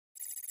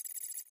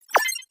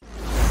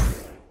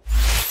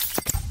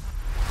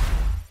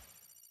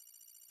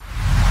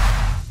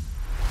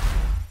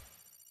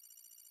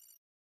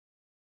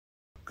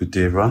Good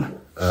day, everyone.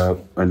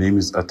 My name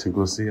is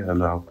Atingosi,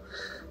 and I'll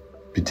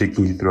be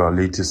taking you through our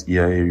latest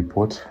EIA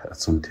report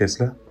on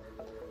Tesla.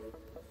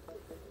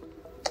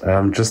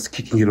 Just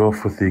kicking it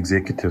off with the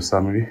executive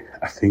summary.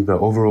 I think the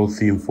overall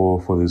theme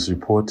for this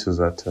report is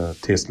that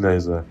Tesla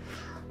is a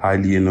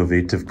highly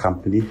innovative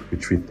company,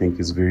 which we think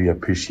is very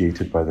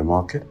appreciated by the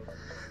market,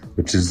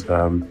 which is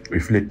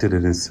reflected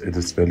in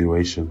its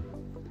valuation.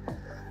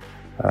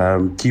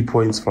 Key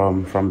points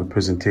from the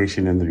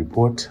presentation and the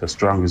report: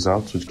 strong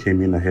results which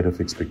came in ahead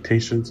of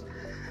expectations,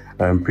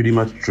 pretty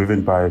much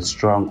driven by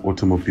strong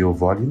automobile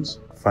volumes,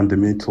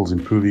 fundamentals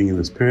improving in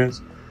this period,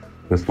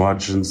 with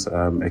margins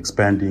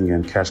expanding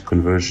and cash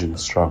conversion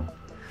strong.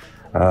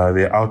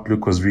 Their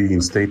outlook was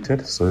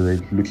reinstated, so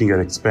they're looking at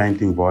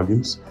expanding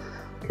volumes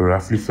to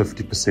roughly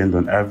 50%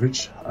 on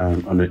average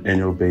on an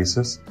annual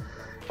basis,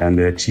 and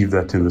they achieved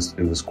that in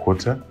this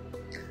quarter.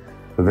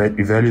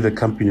 We value the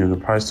company on a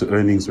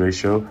price-to-earnings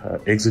ratio,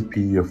 exit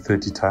PE of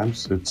 30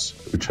 times,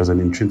 which has an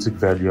intrinsic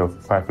value of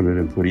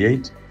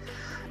 548,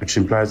 which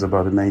implies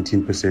about a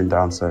 19%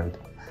 downside.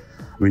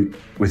 I mean,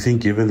 we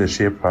think given the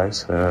share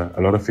price, a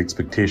lot of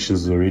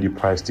expectations is already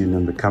priced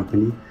in the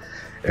company.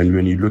 And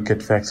when you look at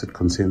FactSet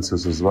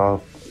consensus as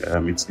well,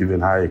 it's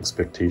even higher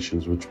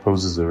expectations, which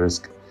poses a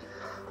risk.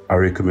 Our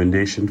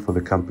recommendation for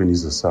the company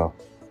is a sell.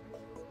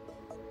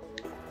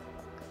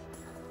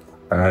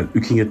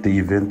 Looking at the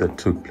event that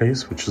took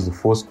place, which is the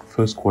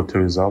first quarter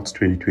results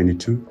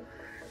 2022,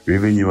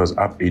 revenue was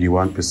up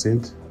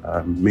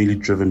 81%, mainly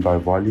driven by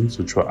volumes,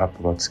 which were up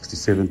about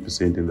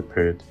 67% in the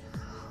period.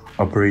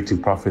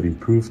 Operating profit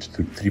improved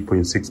to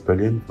 3.6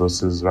 billion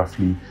versus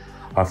roughly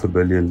 $500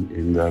 million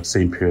in the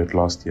same period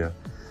last year.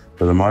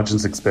 But the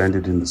margins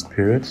expanded in this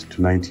period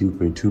to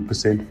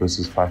 19.2%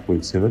 versus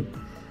 5.7%.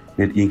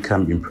 Net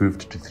income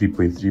improved to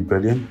 3.3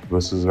 billion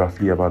versus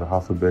roughly about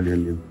 $500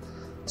 million in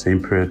the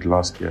same period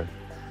last year.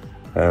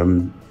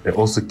 They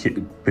also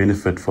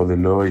benefit for the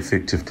lower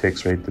effective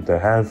tax rate that they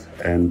have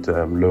and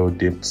low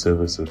debt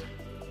services.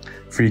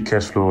 Free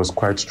cash flow was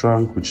quite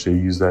strong, which they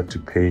use that to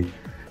pay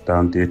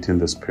down debt in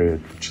this period,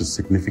 which is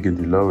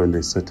significantly low, and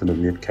they sit in a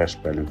net cash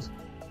balance.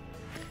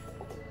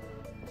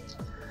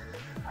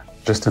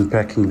 Just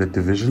unpacking the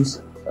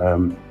divisions,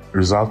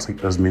 results,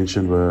 as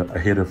mentioned, were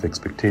ahead of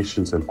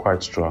expectations and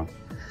quite strong.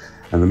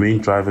 And the main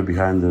driver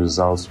behind the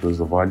results was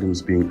the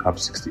volumes being up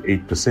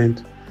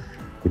 68%,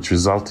 which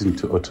resulted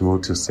into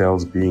automotive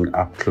sales being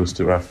up close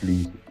to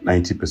roughly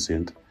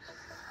 90%.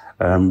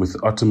 With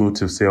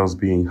automotive sales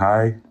being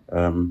high,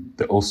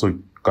 they also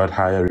got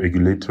higher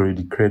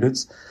regulatory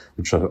credits,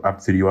 which are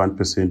up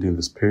 31% in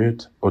this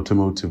period.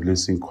 Automotive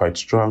leasing quite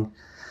strong.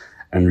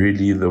 And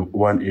really the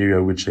one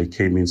area which they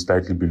came in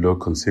slightly below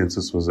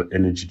consensus was the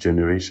energy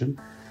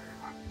generation,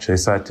 which they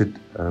cited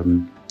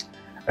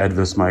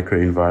adverse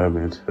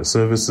microenvironment. The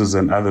services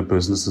and other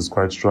businesses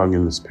quite strong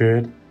in this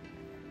period,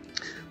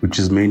 which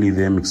is mainly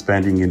them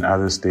expanding in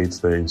other states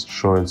their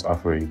insurance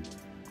offering.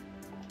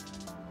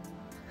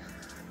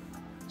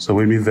 So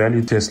when we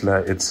value Tesla,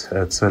 it's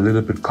a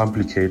little bit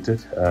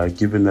complicated,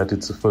 given that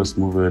it's a first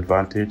mover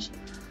advantage.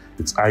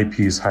 Its IP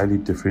is highly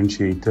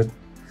differentiated,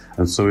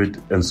 and so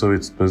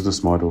its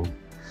business model.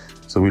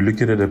 So we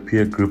look at it at a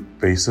peer group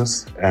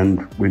basis,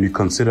 and when you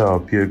consider our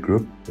peer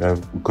group,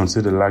 we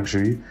consider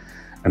luxury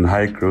and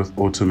high growth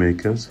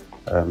automakers,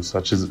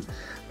 such as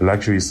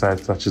luxury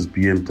sites such as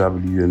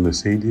BMW and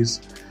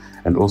Mercedes,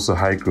 and also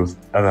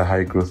other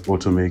high growth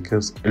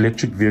automakers.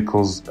 Electric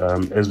vehicles,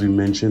 as we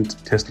mentioned,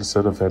 Tesla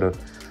sort of had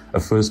a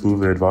first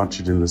mover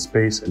advantage in the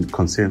space, and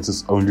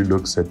consensus only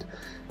looks at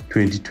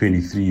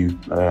 2023,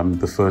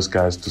 the first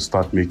guys to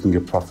start making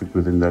a profit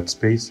within that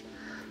space.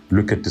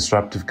 Look at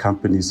disruptive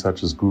companies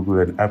such as Google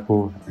and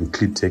Apple, and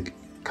clean tech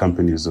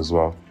companies as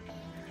well.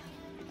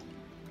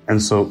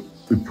 And so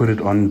we put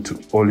it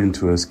all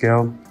into a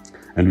scale,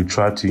 and we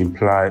try to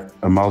imply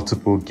a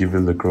multiple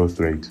given the growth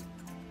rate.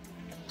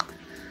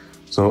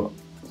 So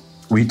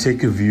we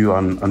take a view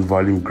on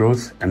volume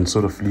growth and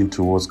sort of lean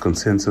towards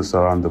consensus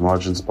around the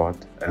margin spot,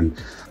 and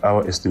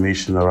our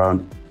estimation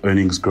around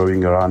earnings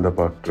growing around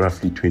about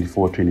roughly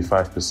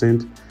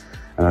 24-25%,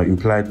 and our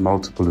implied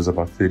multiple is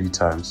about 30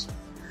 times.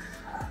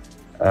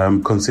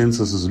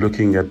 Consensus is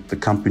looking at the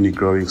company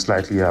growing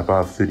slightly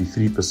above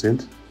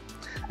 33%,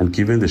 and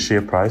given the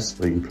share price,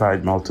 the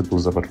implied multiple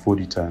is about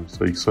 40 times.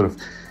 So you sort of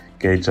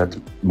gauge that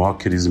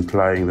market is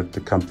implying that the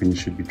company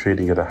should be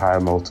trading at a higher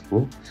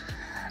multiple.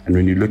 And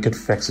when you look at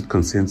FactSet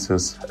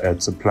consensus,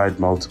 its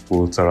applied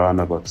multiple, it's around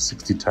about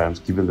 60 times,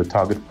 given the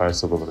target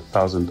price of about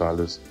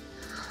 $1,000.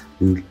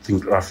 I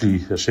think roughly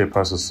the share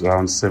price is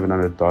around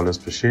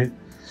 $700 per share.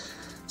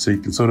 So you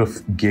can sort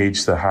of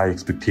gauge the high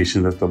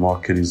expectation that the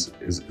market is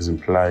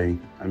implying.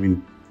 I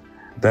mean,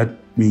 that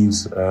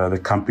means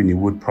the company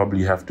would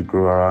probably have to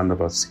grow around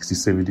about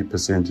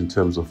 60-70% in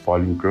terms of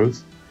volume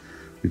growth,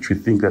 which we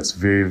think that's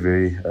very,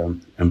 very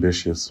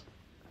ambitious.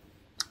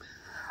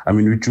 I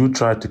mean, we do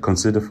try to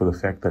consider for the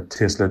fact that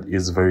Tesla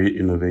is very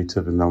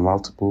innovative in the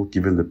multiple,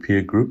 given the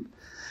peer group,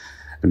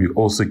 and we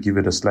also give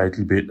it a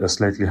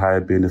slightly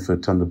higher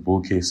benefit on the bull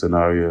case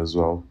scenario as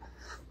well.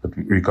 But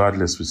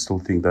regardless, we still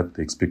think that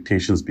the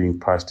expectations being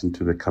priced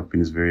into the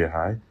company is very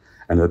high,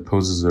 and that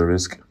poses a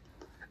risk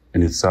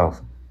in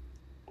itself.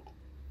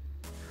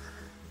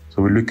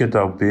 So we look at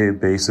our bear,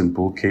 base, and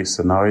bull case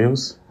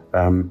scenarios.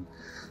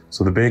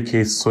 So the bear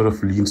case sort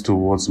of leans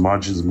towards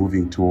margins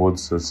moving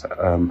towards this,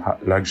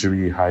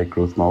 luxury high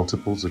growth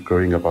multiples are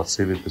growing about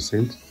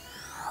 7%.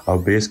 Our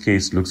base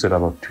case looks at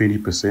about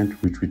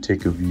 20%, which we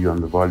take a view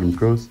on the volume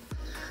growth.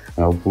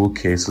 And our bull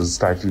case is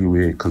slightly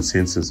where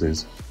consensus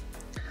is.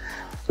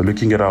 So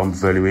looking at our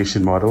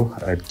valuation model,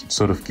 it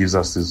sort of gives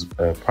us this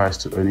price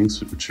to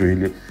earnings, which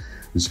really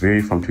is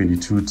vary from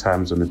 22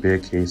 times on the bear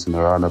case and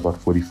around about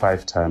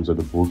 45 times on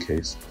the bull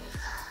case.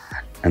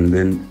 And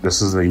then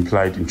this is the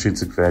implied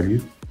intrinsic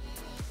value.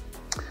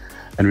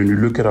 And when we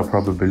look at our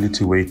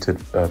probability weighted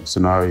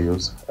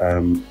scenarios,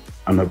 on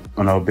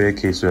our bear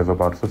case, we have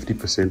about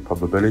 50%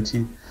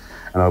 probability,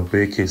 and our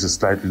bear case is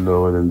slightly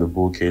lower than the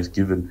bull case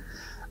given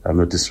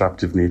the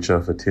disruptive nature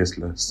of a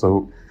Tesla.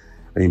 So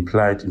the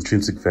implied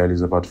intrinsic value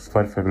is about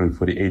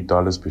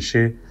 $548 per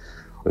share,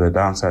 with a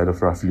downside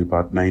of roughly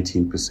about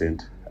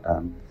 19%,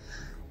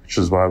 which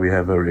is why we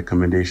have a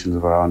recommendation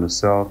of around a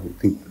sell.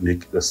 I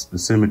think the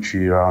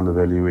symmetry around the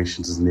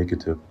valuations is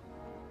negative.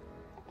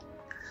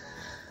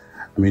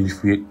 I mean,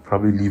 if we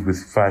probably leave with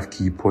 5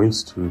 key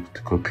points to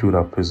conclude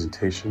our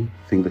presentation,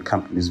 I think the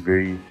company is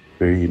very,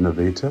 very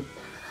innovative,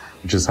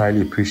 which is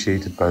highly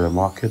appreciated by the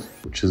market,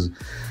 which is,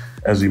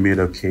 as we made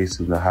our case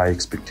in the high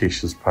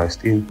expectations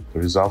priced in, the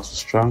results were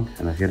strong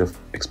and ahead of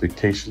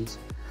expectations.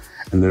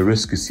 And the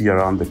risk you see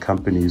around the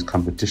company is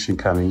competition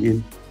coming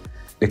in,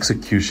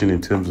 execution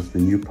in terms of the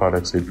new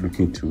products they're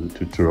looking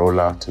to roll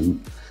out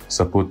and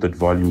support that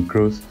volume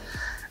growth.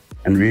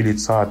 And really,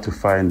 it's hard to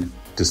find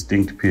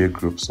distinct peer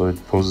groups, so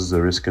it poses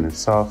a risk in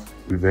itself.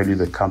 We value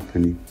the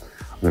company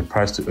on a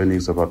price to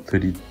earnings of about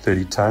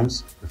 30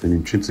 times with an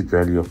intrinsic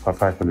value of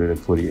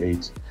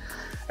 548,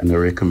 and the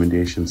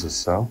recommendations is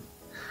sell.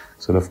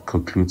 So that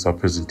concludes our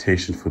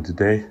presentation for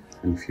today.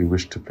 And if you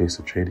wish to place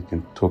a trade, you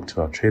can talk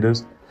to our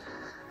traders.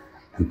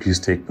 And please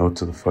take note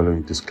of the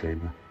following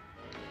disclaimer.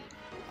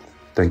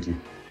 Thank you.